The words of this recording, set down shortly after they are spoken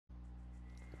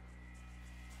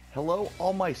Hello,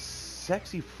 all my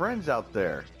sexy friends out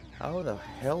there. How the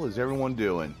hell is everyone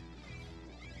doing?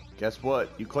 Guess what?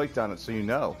 You clicked on it, so you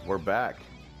know. We're back.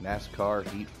 NASCAR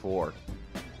Heat 4.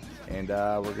 And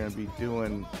we're going to be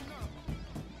doing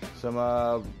some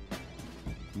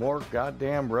more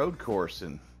goddamn road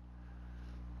coursing.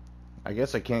 I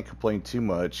guess I can't complain too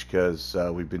much because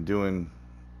we've been doing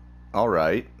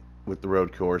alright with the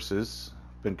road courses.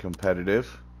 Been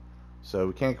competitive. So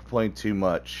we can't complain too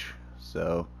much.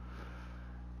 So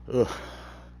we're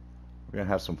gonna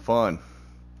have some fun,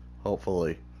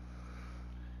 hopefully.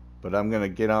 But I'm gonna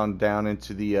get on down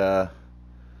into the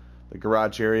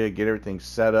garage area, get everything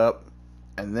set up,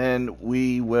 and then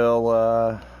we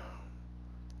will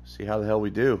see how the hell we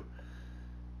do.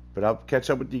 But I'll catch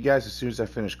up with you guys as soon as I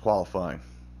finish qualifying.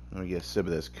 Let me get a sip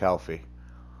of this coffee.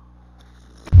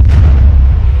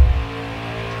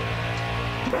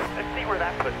 Let's see where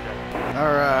that puts us.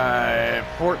 Alright,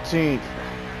 14th.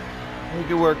 We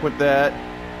can work with that.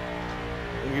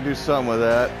 We can do something with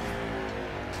that.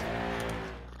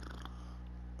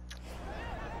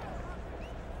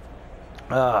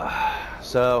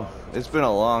 So it's been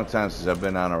a long time since I've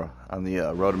been on the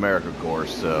Road America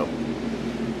course, so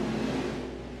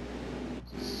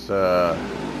let's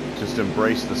just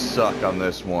embrace the suck on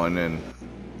this one and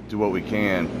do what we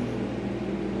can.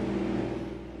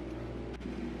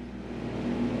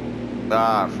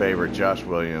 Favorite Josh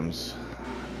Williams.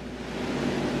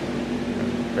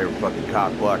 Favorite fucking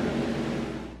cock blocker.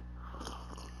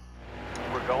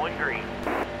 We're going green.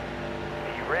 Are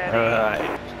you ready?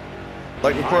 Alright.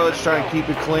 Like before, let's try and keep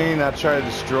it clean, not try to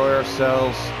destroy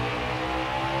ourselves.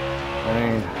 I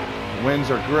mean, wins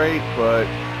are great, but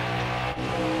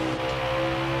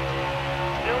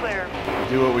Still there.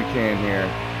 do what we can here.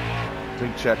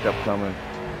 Big checkup coming.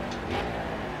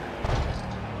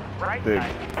 Right Big.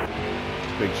 side.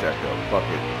 Big checkup. Fuck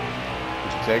it.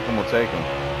 If we take them, we'll take them.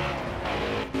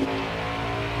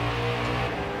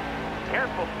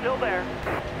 Careful, still there.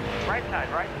 Right side,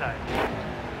 right side.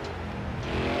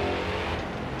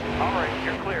 All right,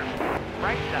 you're clear.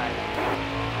 Right side.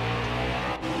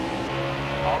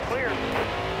 All clear.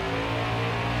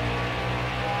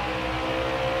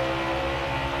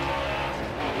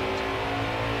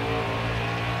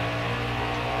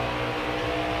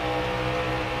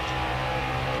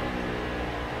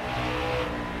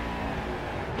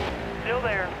 Still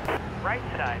there. Right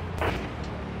side.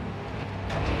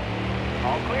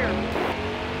 All clear.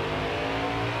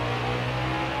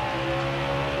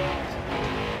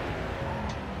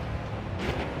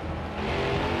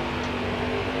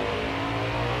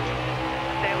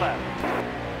 Stay left.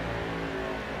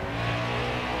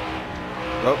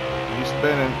 Oh, he's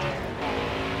spinning.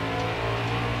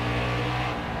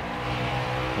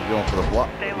 We're going for the block.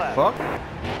 Stay left. Fuck.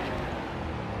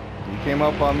 You came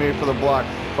up on me for the block,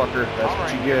 fucker. That's All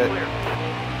what right, you you're get. clear.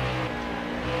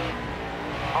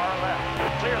 Far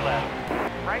left. Clear left.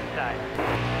 Right side.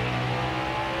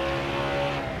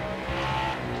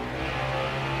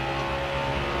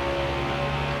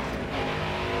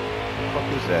 What the fuck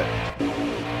is that?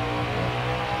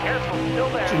 Careful, still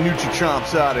there. Get your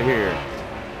Nutri-Chomps out of here.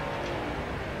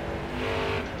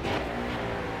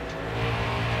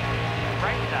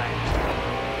 Right side.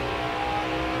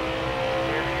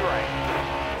 Clear to your right.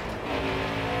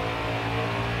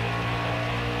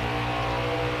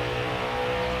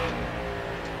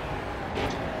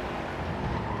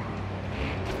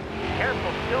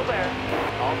 Careful, still there.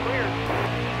 All clear.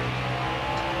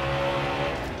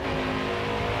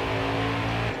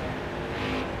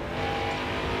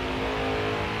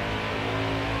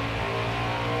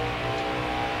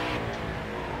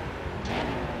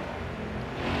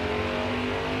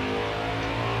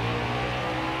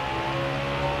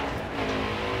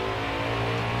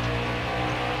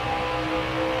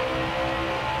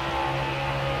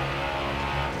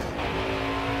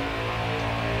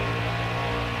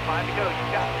 Five to go,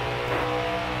 you got it.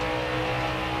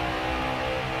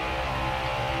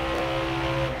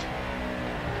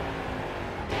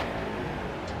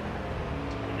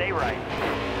 Stay right.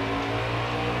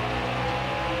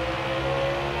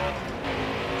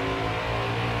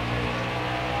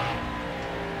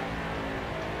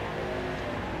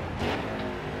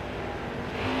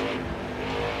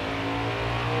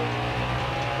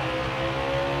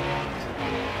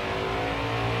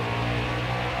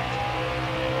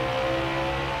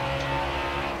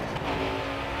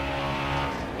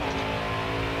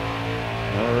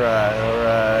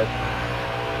 Alright.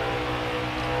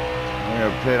 I'm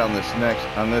gonna pit on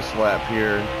this lap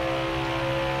here.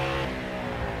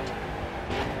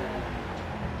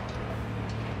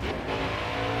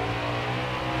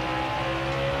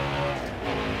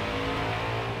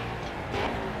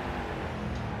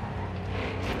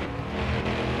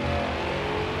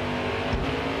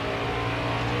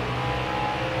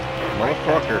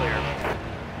 motherfucker. Clear.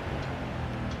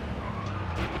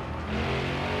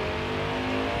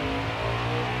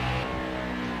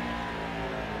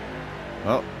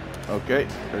 Oh, okay,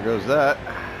 there goes that.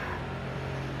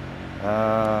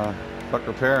 Fuck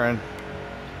repairing. A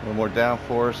little more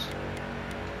downforce.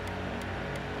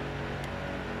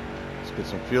 Let's get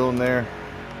some fuel in there.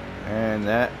 And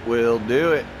that will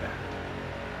do it.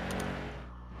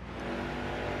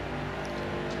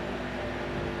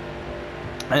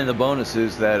 And the bonus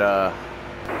is that All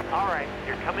right,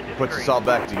 you're coming to puts screen. us all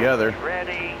back together.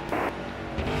 Ready.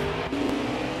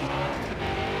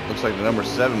 Looks like the number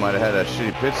 7 might have had a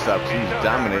shitty pit stop because he's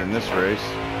dominating this race.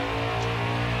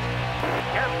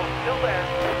 Careful, still there.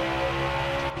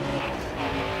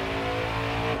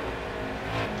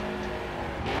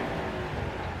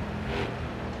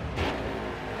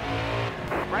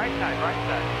 Right side, right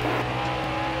side.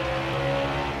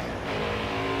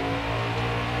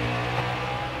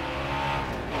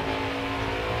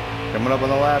 Coming up on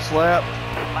the last lap.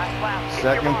 Last lap. Hit your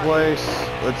Second mark. place.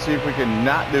 Let's see if we can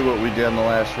not do what we did on the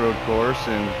last road course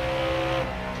and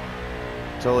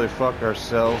totally fuck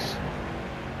ourselves.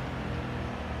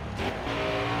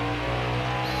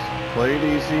 Play it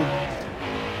easy.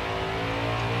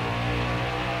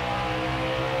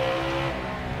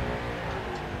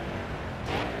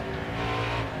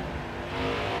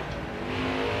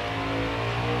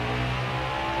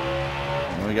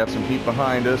 And we got some heat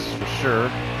behind us for sure.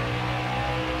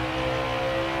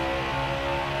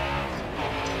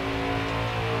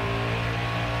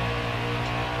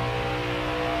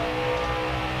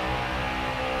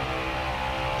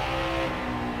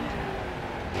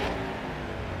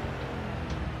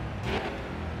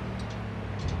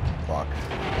 Fuck.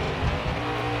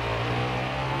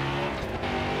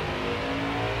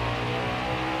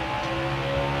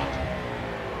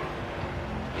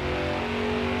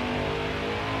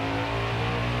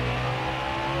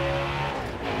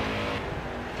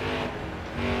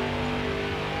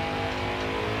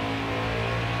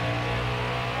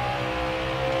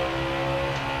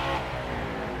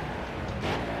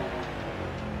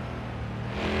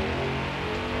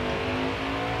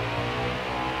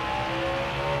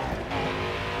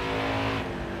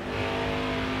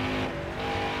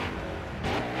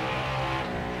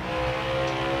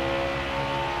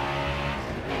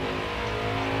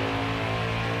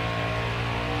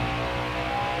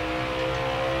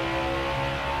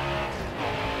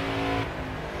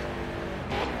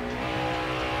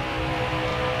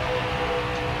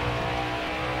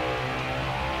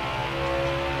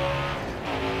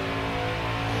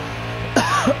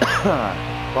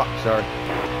 Fuck, sorry.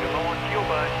 You're low on fuel,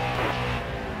 bud.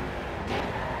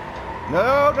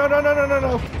 No, no, no, no, no, no,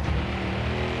 no.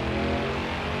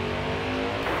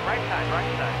 Right side,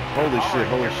 right side. Holy All shit, right,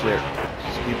 holy you're shit. clear.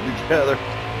 Just keep it together.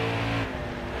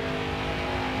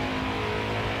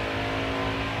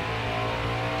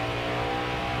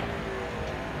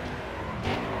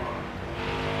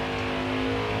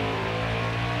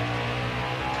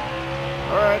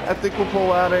 Alright, I think we'll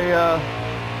pull out an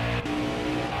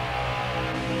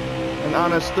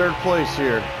honest third place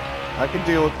here. I can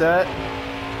deal with that.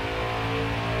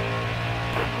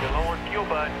 You're low on fuel,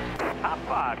 bud. Top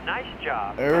 5. Nice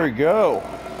job. There we go.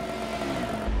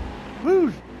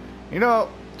 Woo! You know,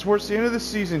 towards the end of the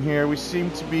season here, we seem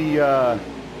to be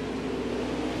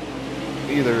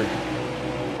either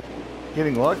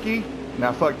getting lucky.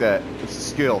 Nah, fuck that. It's a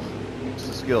skill. It's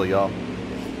a skill, y'all.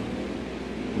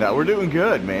 Now we're doing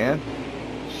good, man.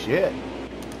 Shit.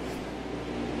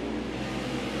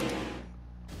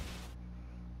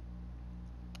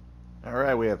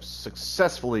 Alright, we have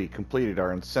successfully completed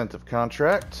our incentive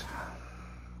contract.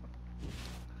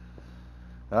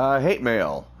 Hate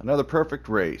mail. Another perfect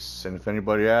race. And if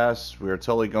anybody asks, we are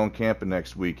totally going camping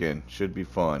next weekend. Should be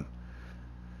fun.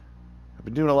 I've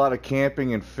been doing a lot of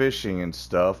camping and fishing and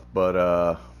stuff,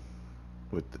 but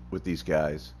with these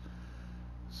guys.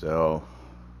 So,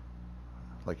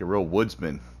 like a real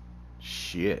woodsman.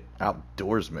 Shit.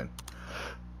 Outdoorsman.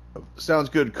 Sounds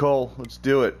good, Cole. Let's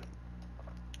do it.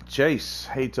 Chase,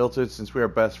 hey Tilted, since we are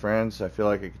best friends, I feel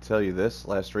like I could tell you this.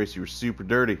 Last race you were super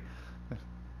dirty.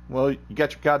 Well, you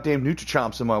got your goddamn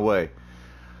Nutrichomps in my way.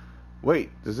 Wait,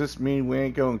 does this mean we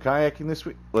ain't going kayaking this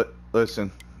week?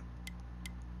 Listen.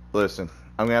 I'm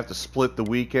gonna have to split the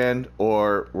weekend,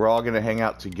 or we're all gonna hang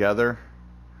out together.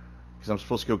 Because I'm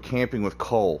supposed to go camping with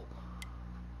Cole.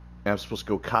 And I'm supposed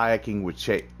to go kayaking with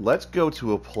Chase. Let's go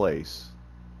to a place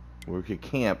where we could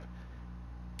camp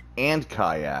and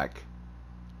kayak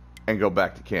and go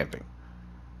back to camping.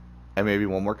 And maybe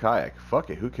one more kayak.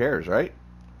 Fuck it, who cares, right?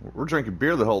 We're drinking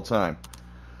beer the whole time.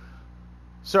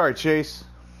 Sorry, Chase.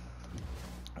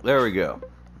 There we go.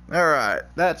 Alright,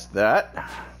 that's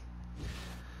that.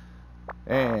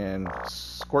 And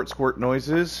squirt squirt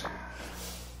noises.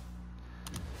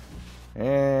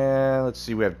 And let's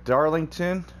see, we have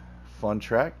Darlington, fun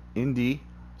track, Indy,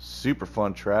 super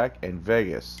fun track, and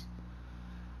Vegas.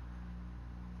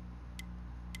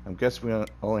 I'm guessing we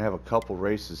only have a couple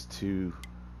races to...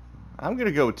 I'm going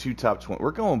to go with 2 top 20.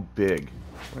 We're going big.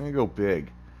 We're going to go big.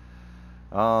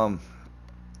 So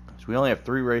we only have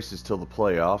 3 races till the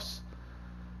playoffs.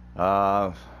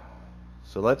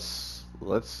 So let's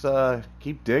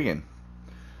keep digging.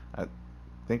 I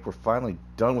think we're finally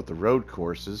done with the road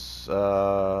courses.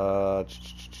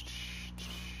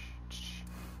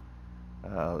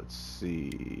 Let's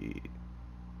see.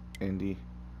 Indy,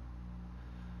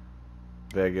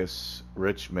 Vegas,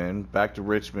 Richmond. Back to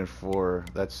Richmond for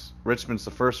Richmond's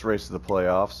the first race of the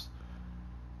playoffs,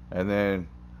 and then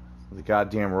the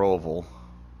goddamn Roval.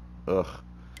 Ugh.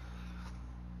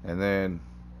 And then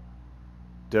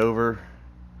Dover,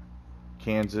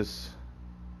 Kansas,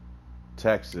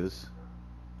 Texas,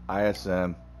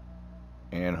 ISM,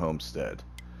 and Homestead.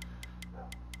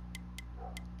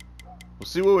 We'll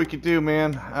see what we can do,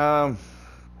 man.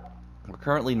 We're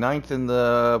currently 9th in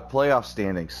the playoff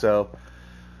standings, so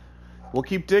we'll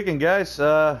keep digging, guys.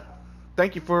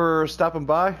 Thank you for stopping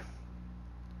by.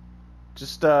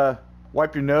 Just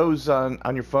wipe your nose on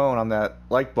your phone on that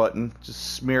like button.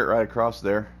 Just smear it right across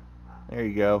there. There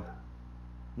you go.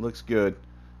 Looks good.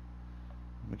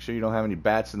 Make sure you don't have any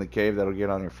bats in the cave that'll get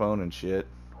on your phone and shit.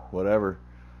 Whatever.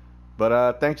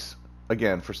 But thanks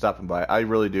again for stopping by. I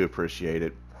really do appreciate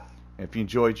it. And if you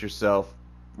enjoyed yourself,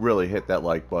 really hit that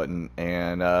like button.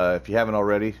 And if you haven't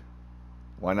already,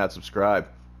 why not subscribe?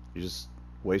 You're just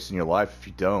wasting your life if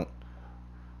you don't.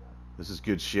 This is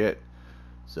good shit.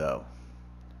 So,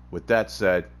 with that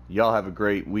said, y'all have a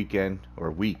great weekend, or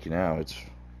week now. It's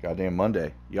goddamn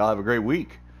Monday. Y'all have a great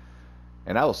week.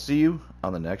 And I will see you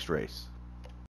on the next race.